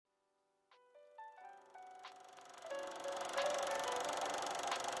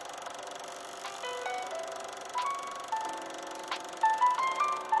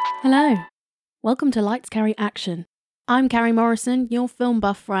Hello, welcome to Lights Carry Action. I'm Carrie Morrison, your film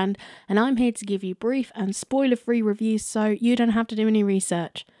buff friend, and I'm here to give you brief and spoiler-free reviews so you don't have to do any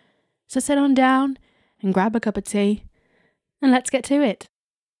research. So sit on down and grab a cup of tea, and let's get to it.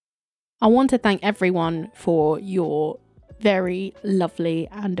 I want to thank everyone for your very lovely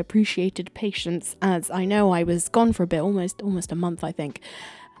and appreciated patience, as I know I was gone for a bit, almost a month, I think.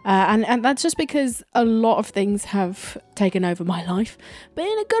 And that's just because a lot of things have taken over my life, but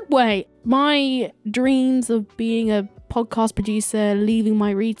in a good way. My dreams of being a podcast producer, leaving my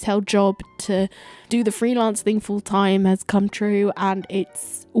retail job to do the freelance thing full time has come true, and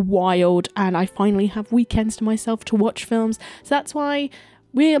it's wild, and I finally have weekends to myself to watch films. So that's why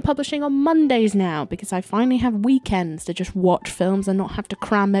we're publishing on Mondays now, because I finally have weekends to just watch films and not have to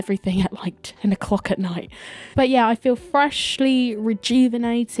cram everything at like 10 o'clock at night. But yeah, I feel freshly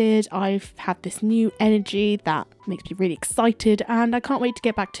rejuvenated. I've had this new energy that makes me really excited, and I can't wait to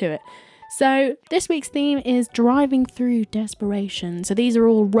get back to it. So this week's theme is driving through desperation. So these are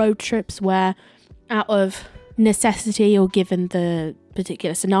all road trips where, out of necessity or given the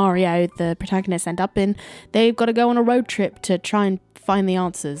particular scenario the protagonists end up in, they've got to go on a road trip to try and find the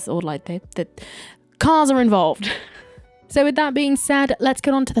answers, or like the cars are involved. So with that being said, let's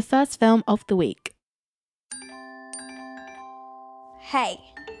get on to the first film of the week. Hey,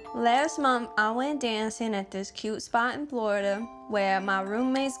 last month I went dancing at this cute spot in Florida where my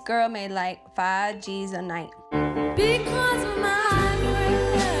roommate's girl made like 5 G's a night. Because of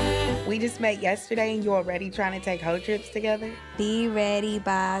my We just met yesterday and you're already trying to take hoe trips together? Be ready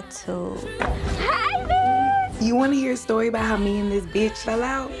by 2. You want to hear a story about how me and this bitch fell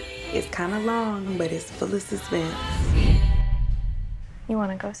out? It's kind of long, but it's full of suspense. You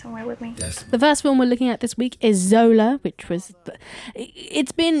want to go somewhere with me? The first film we're looking at this week is Zola, which was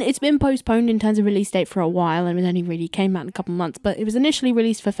it's been postponed in terms of release date for a while, and it only really came out in a couple of months. But it was initially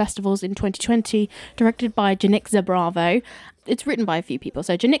released for festivals in 2020, directed by Janixa Bravo. It's written by a few people,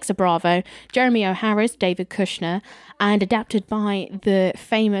 so Janixa Bravo, Jeremy O. Harris, David Kushner, and adapted by the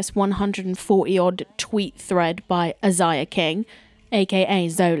famous 140-odd tweet thread by Isaiah King, aka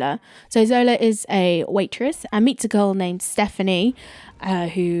Zola. So Zola is a waitress and meets a girl named Stephanie,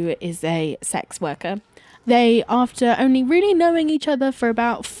 who is a sex worker. They, after only really knowing each other for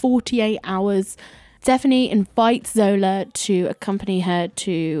about 48 hours, Stephanie invites Zola to accompany her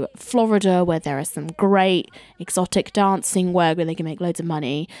to Florida, where there is some great exotic dancing work where they can make loads of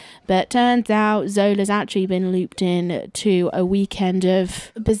money. But turns out Zola's actually been looped in to a weekend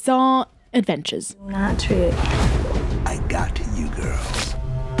of bizarre adventures. Not true. I got you girls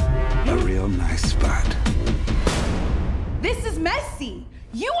a real nice spot. This is messy.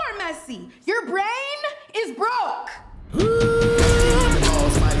 You are messy. Your brain is broke.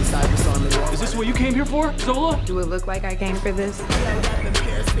 Is this what you came here for, Zola? Do it look like I came for this? Look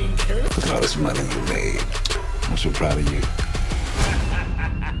at all this money you made. I'm so proud of you.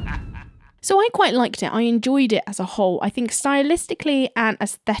 So I quite liked it. I enjoyed it as a whole. I think stylistically and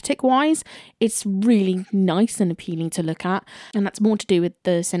aesthetic-wise, it's really nice and appealing to look at. And that's more to do with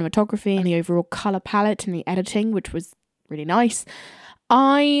the cinematography and the overall colour palette and the editing, which was really nice.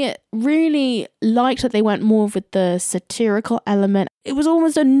 I really liked that they went more with the satirical element. It was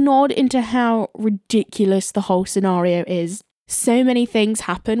almost a nod into how ridiculous the whole scenario is. So many things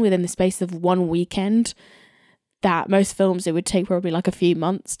happen within the space of one weekend that most films it would take probably like a few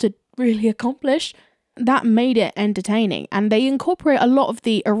months to really accomplish. That made it entertaining, and they incorporate a lot of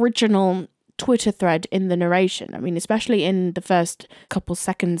the original Twitter thread in the narration. I mean, especially in the first couple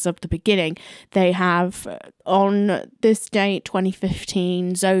seconds of the beginning, they have on this date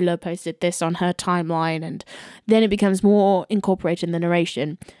 2015 Zola posted this on her timeline, and then it becomes more incorporated in the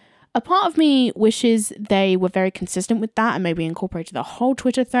narration. A part of me wishes they were very consistent with that and maybe incorporated the whole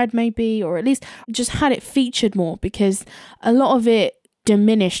Twitter thread maybe, or at least just had it featured more, because a lot of it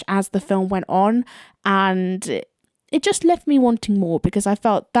diminished as the film went on, and it just left me wanting more, because I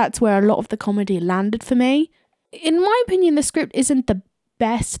felt that's where a lot of the comedy landed for me. In my opinion, the script isn't the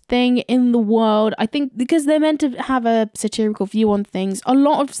best thing in the world. I think because they're meant to have a satirical view on things, a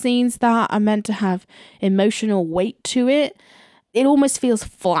lot of scenes that are meant to have emotional weight to it, it almost feels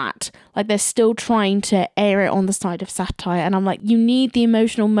flat, like they're still trying to err it on the side of satire. And I'm like, you need the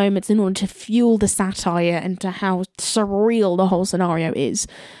emotional moments in order to fuel the satire and to how surreal the whole scenario is.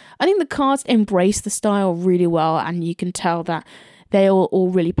 I think the cast embrace the style really well, and you can tell that they're all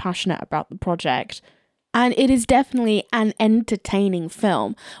really passionate about the project. And it is definitely an entertaining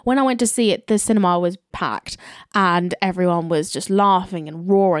film. When I went to see it, the cinema was packed and everyone was just laughing and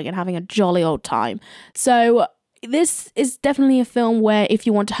roaring and having a jolly old time. So This is definitely a film where if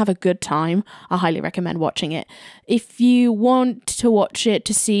you want to have a good time, I highly recommend watching it. If you want to watch it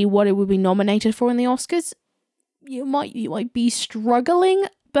to see what it would be nominated for in the Oscars, you might be struggling,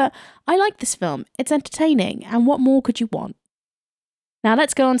 but I like this film. It's entertaining, and what more could you want? Now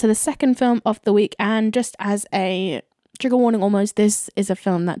let's go on to the second film of the week, and just as a trigger warning almost, this is a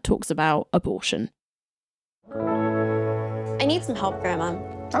film that talks about abortion. I need some help, Grandma.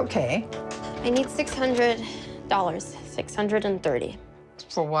 Okay. I need $600. $630.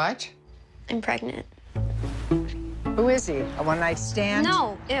 For what? I'm pregnant. Who is he? A one-night stand?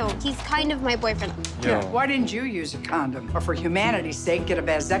 No, ew. He's kind of my boyfriend. Yeah. Why didn't you use a condom? Or for humanity's sake, get a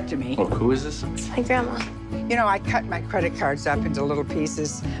vasectomy? Oh, who is this? It's my grandma. You know, I cut my credit cards up into little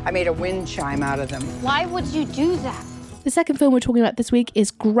pieces. I made a wind chime out of them. Why would you do that? The second film we're talking about this week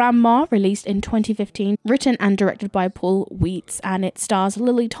is Grandma, released in 2015, written and directed by Paul Weitz, and it stars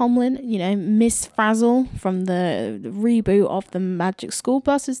Lily Tomlin, you know, Miss Frazzle from the reboot of the Magic School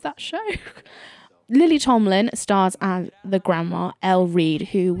Bus, is that show? Lily Tomlin stars as the grandma, Elle Reed,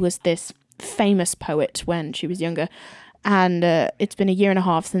 who was this famous poet when she was younger, and it's been 1.5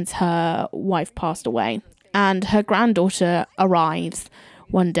 years since her wife passed away, and her granddaughter arrives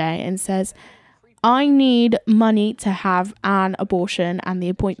one day and says, I need money to have an abortion, and the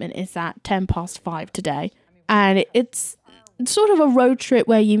appointment is at 5:10 today. And it's sort of a road trip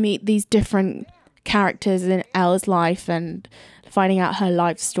where you meet these different characters in Elle's life and finding out her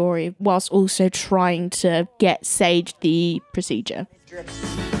life story, whilst also trying to get Sage the procedure.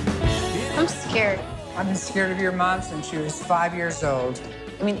 I'm scared. I've been scared of your mom since she was 5 years old.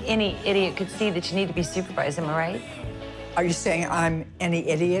 I mean, any idiot could see that you need to be supervised, am I right? Are you saying I'm any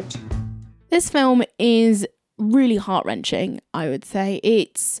idiot? This film is really heart-wrenching, I would say.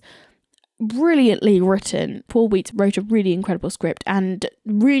 It's brilliantly written. Paul Weitz wrote a really incredible script and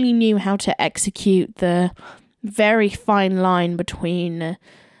really knew how to execute the very fine line between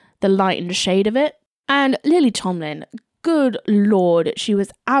the light and the shade of it. And Lily Tomlin, good lord, she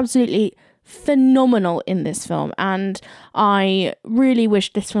was absolutely phenomenal in this film, and I really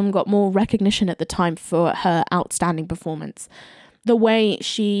wish this film got more recognition at the time for her outstanding performance. The way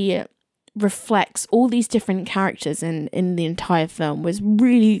she reflects all these different characters in the entire film was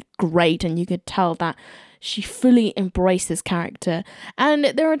really great, and you could tell that she fully embraced this character. And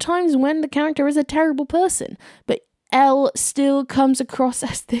there are times when the character is a terrible person, but Elle still comes across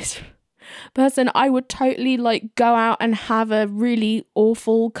as this person I would totally go out and have a really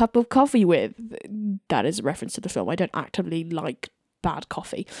awful cup of coffee with. That is a reference to the film. I don't actively like bad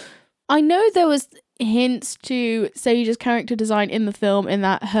coffee. I know there was hints to Sage's character design in the film, in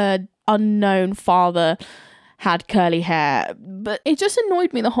that her unknown father had curly hair, but it just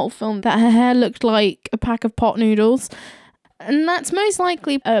annoyed me the whole film that her hair looked like a pack of pot noodles, and that's most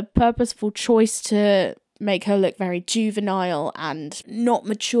likely a purposeful choice to make her look very juvenile and not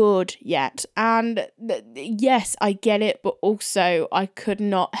matured yet. And yes, I get it, but also I could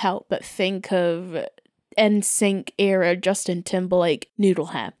not help but think of NSYNC era Justin Timberlake noodle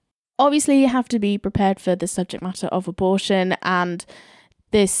hair. Obviously, you have to be prepared for the subject matter of abortion, and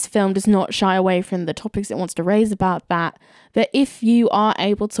this film does not shy away from the topics it wants to raise about that. But if you are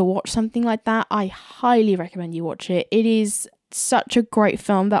able to watch something like that, I highly recommend you watch it. It is such a great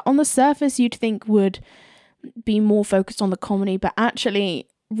film that on the surface you'd think would be more focused on the comedy, but actually,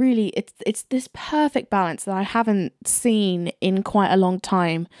 really, it's this perfect balance that I haven't seen in quite a long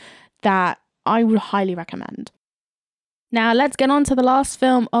time that I would highly recommend. Now, let's get on to the last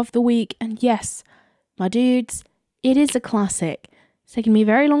film of the week, and yes, my dudes, it is a classic. It's taken me a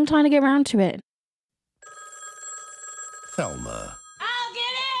very long time to get around to it. Thelma. I'll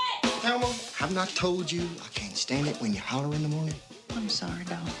get it! Thelma, I've not told you I can't stand it when you holler in the morning. I'm sorry,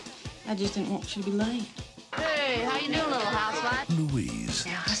 doll. I just didn't want you to be late. Hey, how you doing, little housewife? Louise.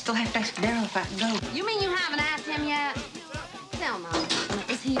 Yeah, I still have to ask Daryl if I can go. You mean you haven't asked him yet? Thelma,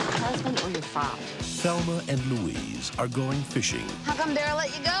 is he your husband or your father? Thelma and Louise are going fishing. How come Daryl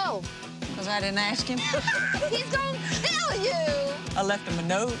let you go? Because I didn't ask him. He's gonna kill you! I left him a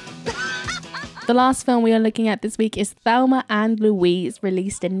note. The last film we are looking at this week is Thelma and Louise,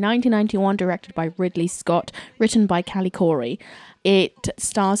 released in 1991, directed by Ridley Scott, written by Callie Corey. It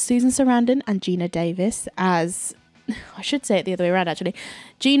stars Susan Sarandon and Gina Davis as... I should say it the other way around, actually.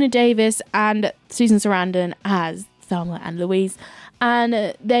 Gina Davis and Susan Sarandon as Thelma and Louise.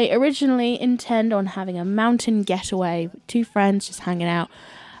 And they originally intend on having a mountain getaway with two friends just hanging out.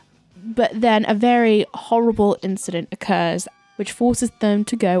 But then a very horrible incident occurs, which forces them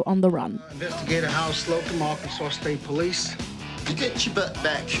to go on the run. Investigator Howard Slocum, Arkansas State Police. You get your butt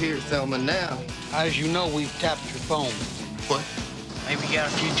back here, Thelma, now. As you know, we've tapped your phone. What? Maybe you got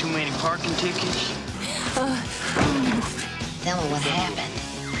a few too many parking tickets? Thelma, what happened?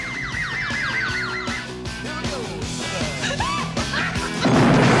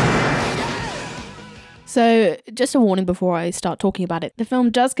 So, just a warning before I start talking about it. The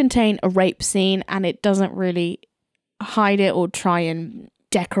film does contain a rape scene and it doesn't really hide it or try and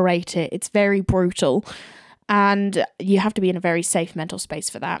decorate it. It's very brutal and you have to be in a very safe mental space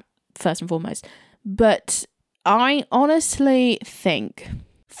for that, first and foremost. But I honestly think,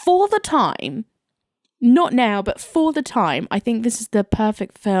 for the time, not now, but for the time, I think this is the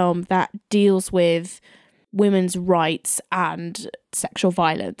perfect film that deals with women's rights and sexual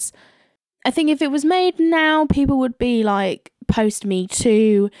violence. I think if it was made now, people would be like, post Me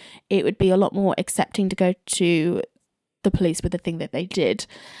Too, it would be a lot more accepting to go to the police with the thing that they did.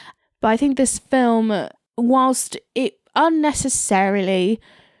 But I think this film, whilst it unnecessarily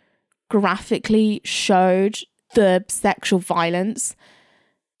graphically showed the sexual violence,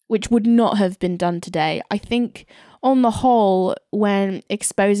 which would not have been done today, I think on the whole, when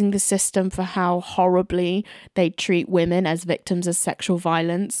exposing the system for how horribly they treat women as victims of sexual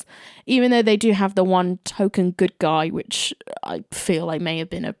violence, even though they do have the one token good guy, which I feel like may have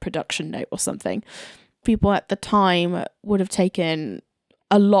been a production note or something, people at the time would have taken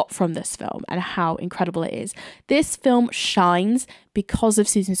a lot from this film and how incredible it is. This film shines because of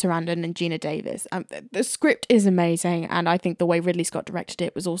Susan Sarandon and Gina Davis. The script is amazing, and I think the way Ridley Scott directed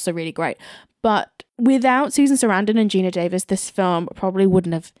it was also really great. But without Susan Sarandon and Gina Davis, this film probably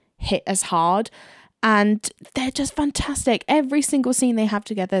wouldn't have hit as hard. And they're just fantastic. Every single scene they have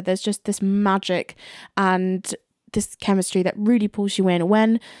together, there's just this magic and this chemistry that really pulls you in.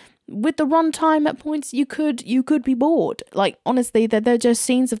 When with the runtime at points you could be bored. Like, honestly, they're just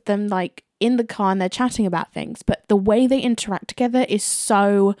scenes of them like in the car and they're chatting about things, but the way they interact together is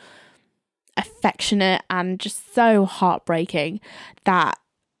so affectionate and just so heartbreaking that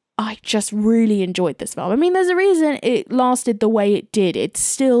I just really enjoyed this film. I mean, there's a reason it lasted the way it did. It's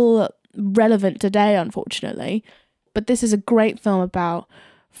still relevant today, unfortunately, but this is a great film about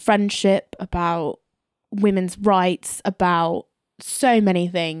friendship, about women's rights, about so many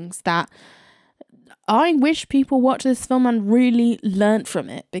things that I wish people watch this film and really learnt from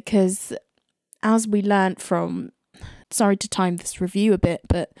it, because as we learnt from, sorry to time this review a bit,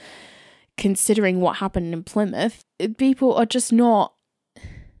 but considering what happened in Plymouth, people are just not,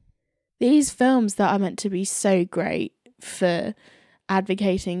 these films that are meant to be so great for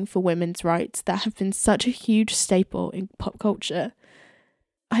advocating for women's rights, that have been such a huge staple in pop culture,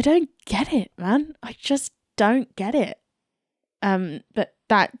 I don't get it, man. I just don't get it. But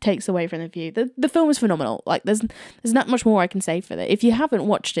that takes away from the view. The film is phenomenal. Like, there's not much more I can say for that. If you haven't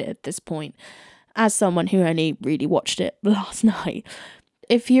watched it at this point, as someone who only really watched it last night,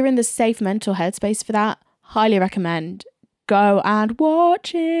 if you're in the safe mental headspace for that, highly recommend go and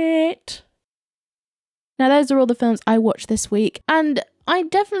watch it. Now, those are all the films I watched this week, and I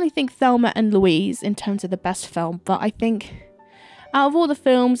definitely think Thelma and Louise in terms of the best film, but I think out of all the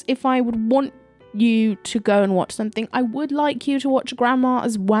films, if I would want you to go and watch something, I would like you to watch Grandma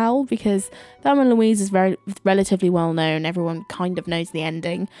as well, because Thelma and Louise is very relatively well known. Everyone kind of knows the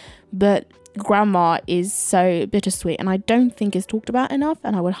ending, but Grandma is so bittersweet and I don't think is talked about enough,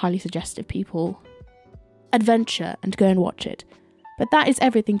 and I would highly suggest if people adventure and go and watch it. But that is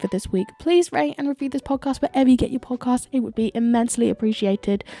everything for this week. Please rate and review this podcast wherever you get your podcast. It would be immensely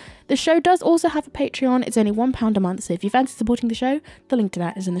appreciated. The show does also have a Patreon. It's only £1 a month, so if you fancy supporting the show, the link to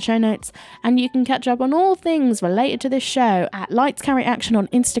that is in the show notes. And you can catch up on all things related to this show at Lights Carry Action on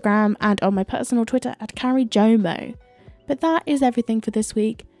Instagram and on my personal Twitter at CarrieJomo. But that is everything for this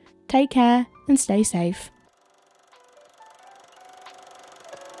week. Take care and stay safe.